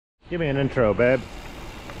Give me an intro, babe.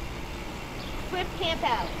 Swift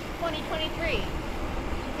Campout 2023.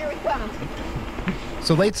 Here we come.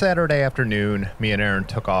 So late Saturday afternoon, me and Aaron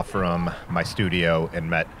took off from my studio and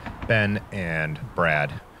met Ben and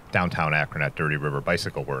Brad downtown Akron at Dirty River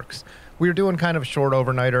Bicycle Works. We were doing kind of a short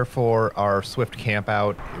overnighter for our Swift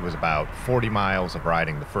Campout. It was about 40 miles of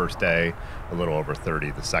riding the first day, a little over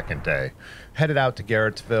 30 the second day. Headed out to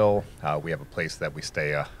Garrettsville. We have a place that we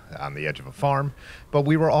stay on the edge of a farm, but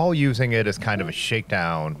we were all using it as kind of a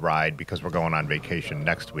shakedown ride because we're going on vacation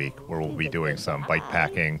next week where we'll be doing some bike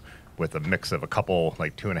packing with a mix of a couple,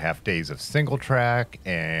 like 2.5 days of single track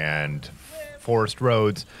and forest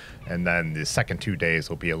roads, and then the second 2 days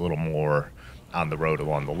will be a little more on the road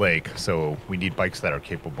along the lake. So we need bikes that are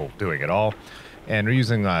capable of doing it all, and we're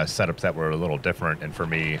using setups that were a little different, and for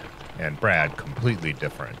me and Brad, completely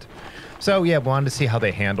different. So yeah, wanted to see how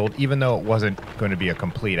they handled, even though it wasn't going to be a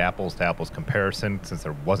complete apples to apples comparison since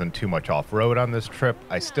there wasn't too much off-road on this trip.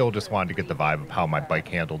 I still just wanted to get the vibe of how my bike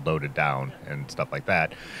handled loaded down and stuff like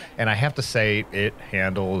that. And I have to say, it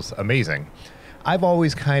handles amazing. I've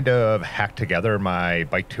always kind of hacked together my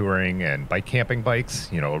bike touring and bike camping bikes.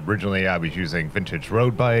 You know, originally I was using vintage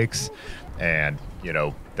road bikes, and, you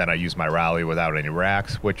know, then I used my Rally without any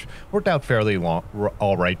racks, which worked out fairly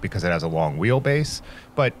all right because it has a long wheelbase.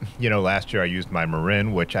 But, you know, last year I used my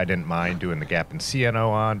Marin, which I didn't mind doing the Gap and CNO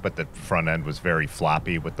on, but the front end was very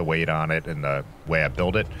floppy with the weight on it and the way I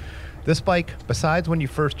built it. This bike, besides when you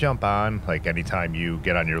first jump on, like anytime you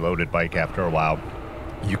get on your loaded bike after a while,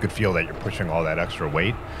 you could feel that you're pushing all that extra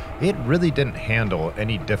weight. It really didn't handle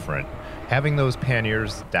any different. Having those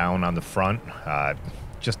panniers down on the front,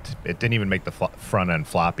 it didn't even make the front end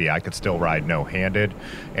floppy. I could still ride no-handed.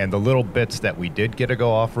 And the little bits that we did get to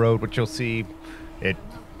go off-road, which you'll see, it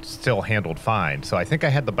still handled fine. So I think I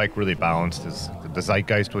had the bike really balanced. The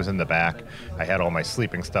Zeitgeist was in the back. I had all my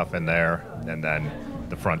sleeping stuff in there. And then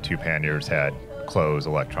the front two panniers had clothes,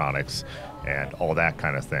 electronics, and all that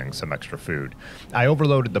kind of thing, some extra food. I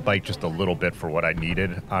overloaded the bike just a little bit for what I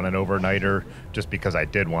needed on an overnighter, just because I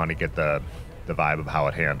did want to get the vibe of how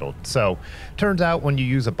it handled. So turns out when you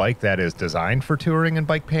use a bike that is designed for touring and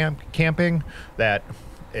bike camping, that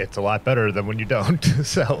it's a lot better than when you don't.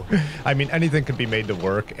 So, I mean, anything can be made to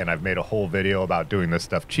work, and I've made a whole video about doing this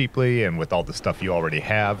stuff cheaply and with all the stuff you already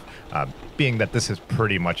have. Being that this is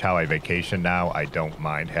pretty much how I vacation now, I don't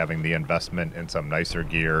mind having the investment in some nicer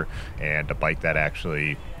gear and a bike that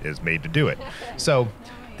actually is made to do it. So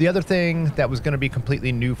the other thing that was going to be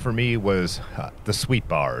completely new for me was the sweet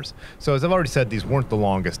bars. So as I've already said, these weren't the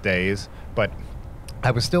longest days, but I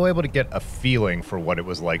was still able to get a feeling for what it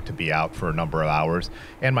was like to be out for a number of hours,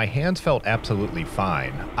 and my hands felt absolutely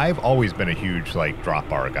fine. I've always been a huge drop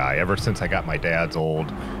bar guy. Ever since I got my dad's old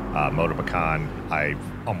Motobacan, I've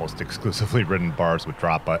almost exclusively ridden bikes with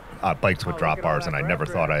drop bars, and I never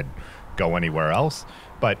thought I'd go anywhere else.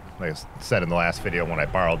 But like I said in the last video, when I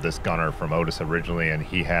borrowed this Gunnar from Otis originally, and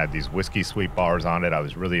he had these whiskey sweet bars on it, I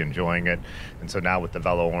was really enjoying it. And so now with the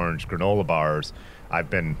Velo Orange granola bars, I've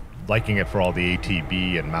been liking it for all the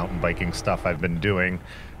ATV and mountain biking stuff I've been doing.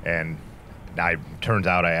 And turns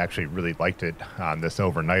out I actually really liked it on this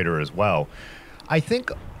overnighter as well. I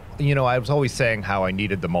think, you know, I was always saying how I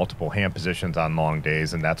needed the multiple hand positions on long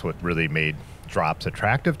days, and that's what really made drops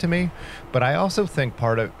attractive to me. But I also think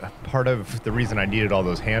part of the reason I needed all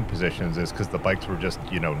those hand positions is because the bikes were just,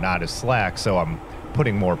 you know, not as slack, so I'm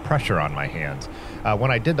putting more pressure on my hands. When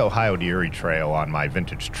I did the Ohio to Erie Trail on my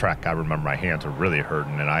vintage Trek, I remember my hands were really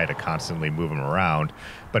hurting and I had to constantly move them around.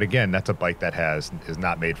 But again, that's a bike that is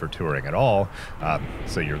not made for touring at all.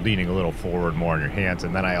 So you're leaning a little forward more on your hands.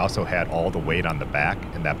 And then I also had all the weight on the back,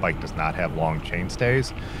 and that bike does not have long chain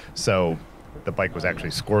stays. So the bike was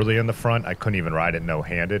actually squirrely in the front. I couldn't even ride it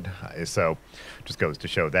no-handed. So just goes to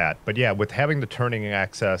show that. But yeah, with having the turning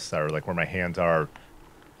access, or like where my hands are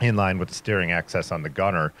in line with the steering access on the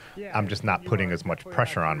Gunnar, I'm just not putting as much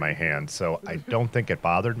pressure on my hands, so I don't think it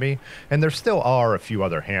bothered me. And there still are a few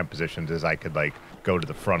other hand positions as I could go to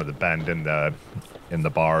the front of the bend in the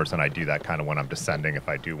bars, and I do that kind of when I'm descending if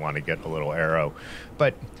I do want to get a little aero.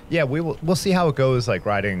 But yeah, we'll see how it goes, like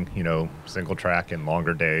riding, you know, single track in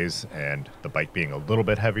longer days and the bike being a little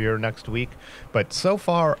bit heavier next week. But so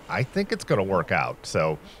far, I think it's going to work out.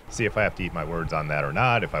 So see if I have to eat my words on that or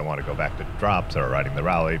not, if I want to go back to drops or riding the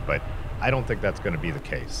Rally, but I don't think that's going to be the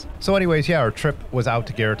case. So anyways, yeah, our trip was out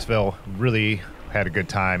to Garrettsville. Really had a good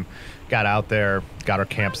time. Got out there, got our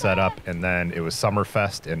camp set up, and then it was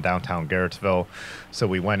Summerfest in downtown Garrettsville. So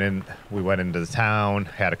we went into the town,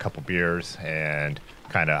 had a couple beers, and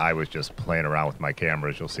I was just playing around with my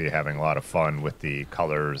cameras. You'll see having a lot of fun with the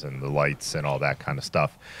colors and the lights and all that kind of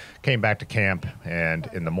stuff. Came back to camp, and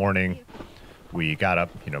in the morning we got up,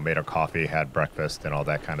 made our coffee, had breakfast and all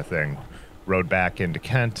that kind of thing. Rode back into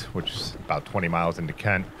Kent, which is about 20 miles into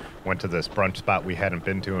Kent. Went to this brunch spot we hadn't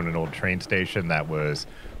been to in an old train station that was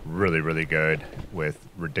really, really good with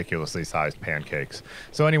ridiculously sized pancakes.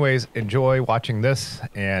 So anyways, enjoy watching this.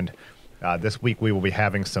 And this week we will be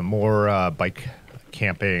having some more bike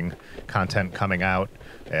camping content coming out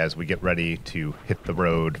as we get ready to hit the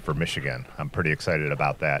road for Michigan. I'm pretty excited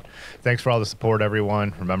about that. Thanks for all the support,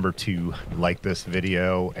 everyone. Remember to like this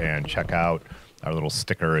video and check out our little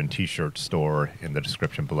sticker and t-shirt store in the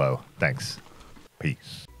description below. Thanks.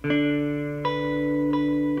 Peace.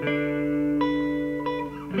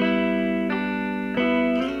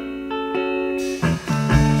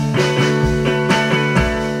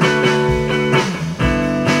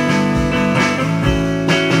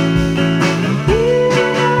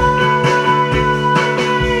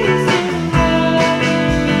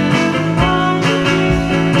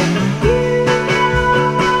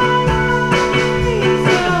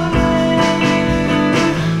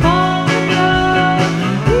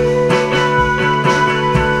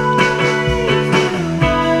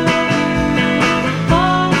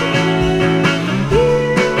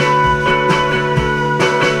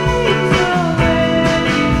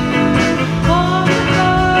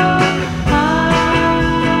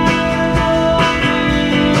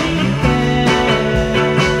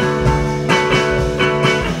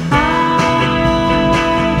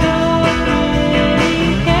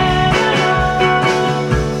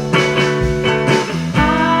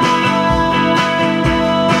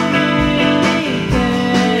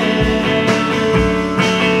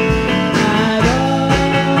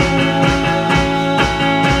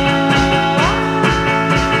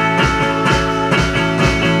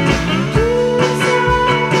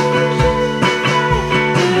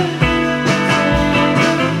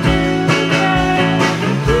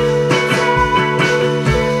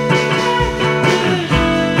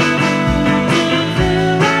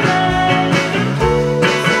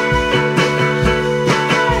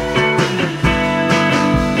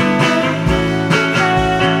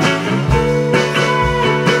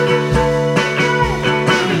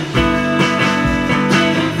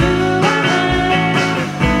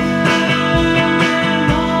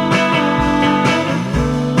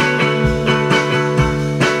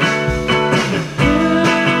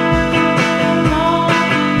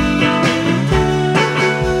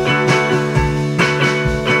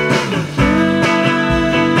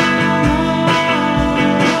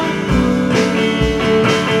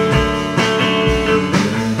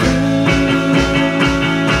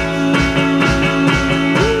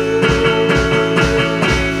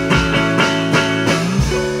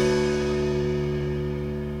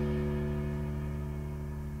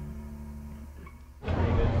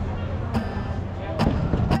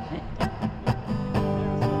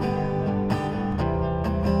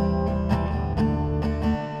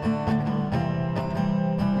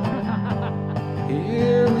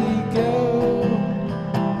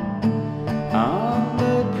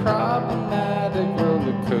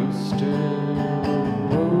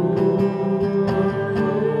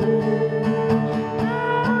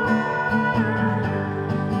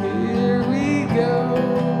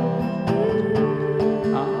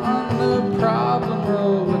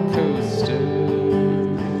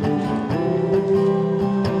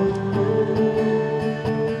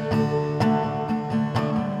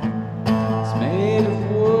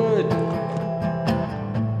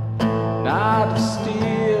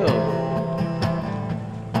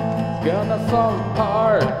 Gonna fall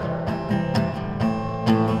apart.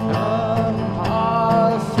 Come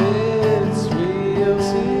off its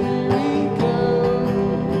wheels, here we go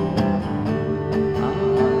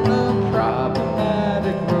on a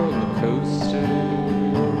problematic roller coaster.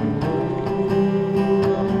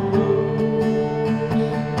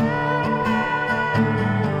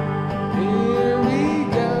 Here we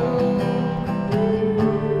go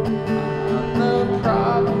on a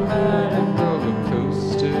problematic roller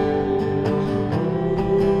coaster.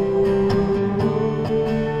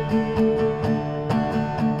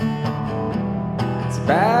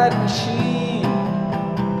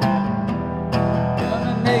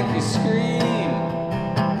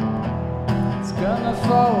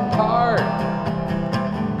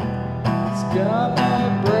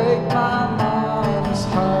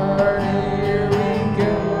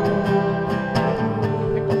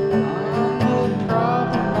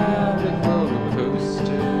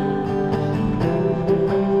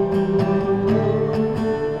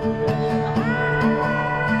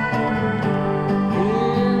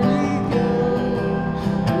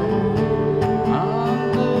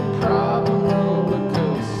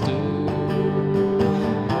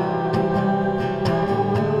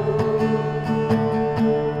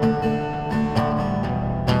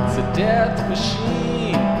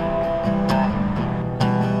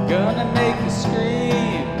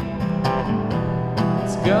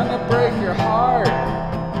 gonna break your heart.